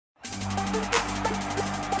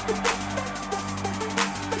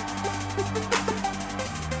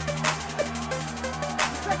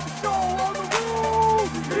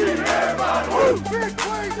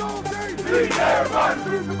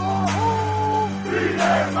My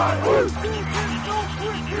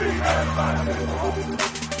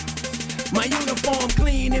uniform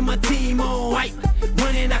clean and my team all white.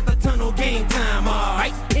 Running out the tunnel, game time,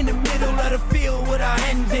 alright. In the middle of the field with our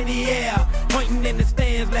hands in the air, pointing in the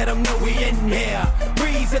stands, let them know we in here.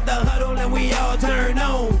 Breeze at the huddle and we all turn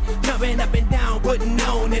on, jumping up and down, putting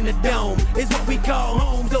on in the dome. It's what we call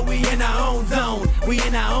home, so we in our own zone. We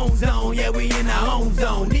in our own zone, yeah, we in our own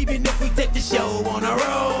zone. Even if we take the show on the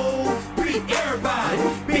road, beat everybody,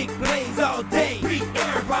 big plays all day, beat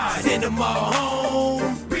everybody, send them all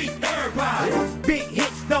home, beat everybody, big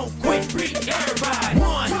hits, don't quit, beat everybody.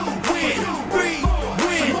 1, 2, win, 3,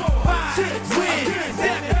 win, 5, 6, win,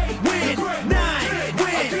 7, win, 9,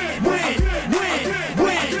 win, win, win,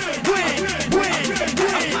 win, win, win, win.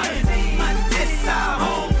 This our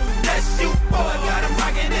home, let's shoot, boy, got 'em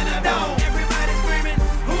rockin' in the dome. Everybody screaming,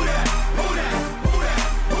 who that, who that, who that,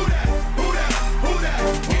 who that, who that, who that.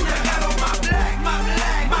 And I got on my black,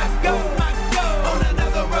 my gold, on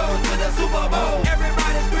another road to the Super Bowl.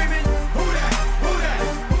 Everybody screaming, who that, who that,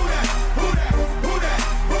 who that, who that, who that,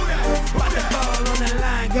 who that. Watch the ball on the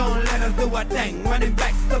line, gon' let us do our thing. Running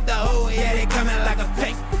back up the hole, yeah, they coming like a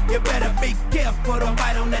tank. You better be careful, don't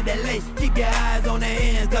bite on the delay. Keep your eyes on the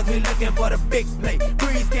hands, cause we looking for the big play.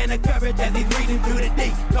 Breeze scan the coverage as he's reading through the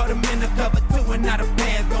D. Caught him in the cover two and now the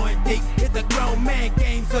pass going deep. It's a grown man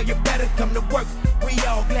game, so you better come to work. We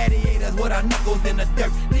all gladiators with our knuckles in the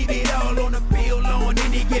dirt. Leave it all on the field on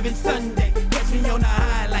any given Sunday. Catch me on the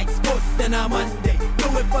highlight sports and a Monday. Do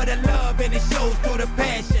it for the love and it shows through the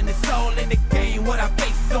passion. It's all in the game with our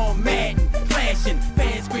face on Madden. Clashing,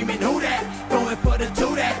 fans screaming, who that? Going for the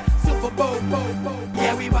two that. Super Bowl,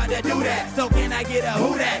 yeah, we about to do that. So can I get a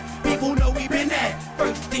who that? People know we been that.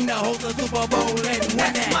 First team to hold the Super Bowl and win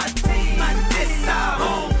that. My team, this our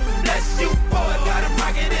home. Let's shoot, boy, got 'em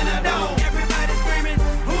rockin' in the dome.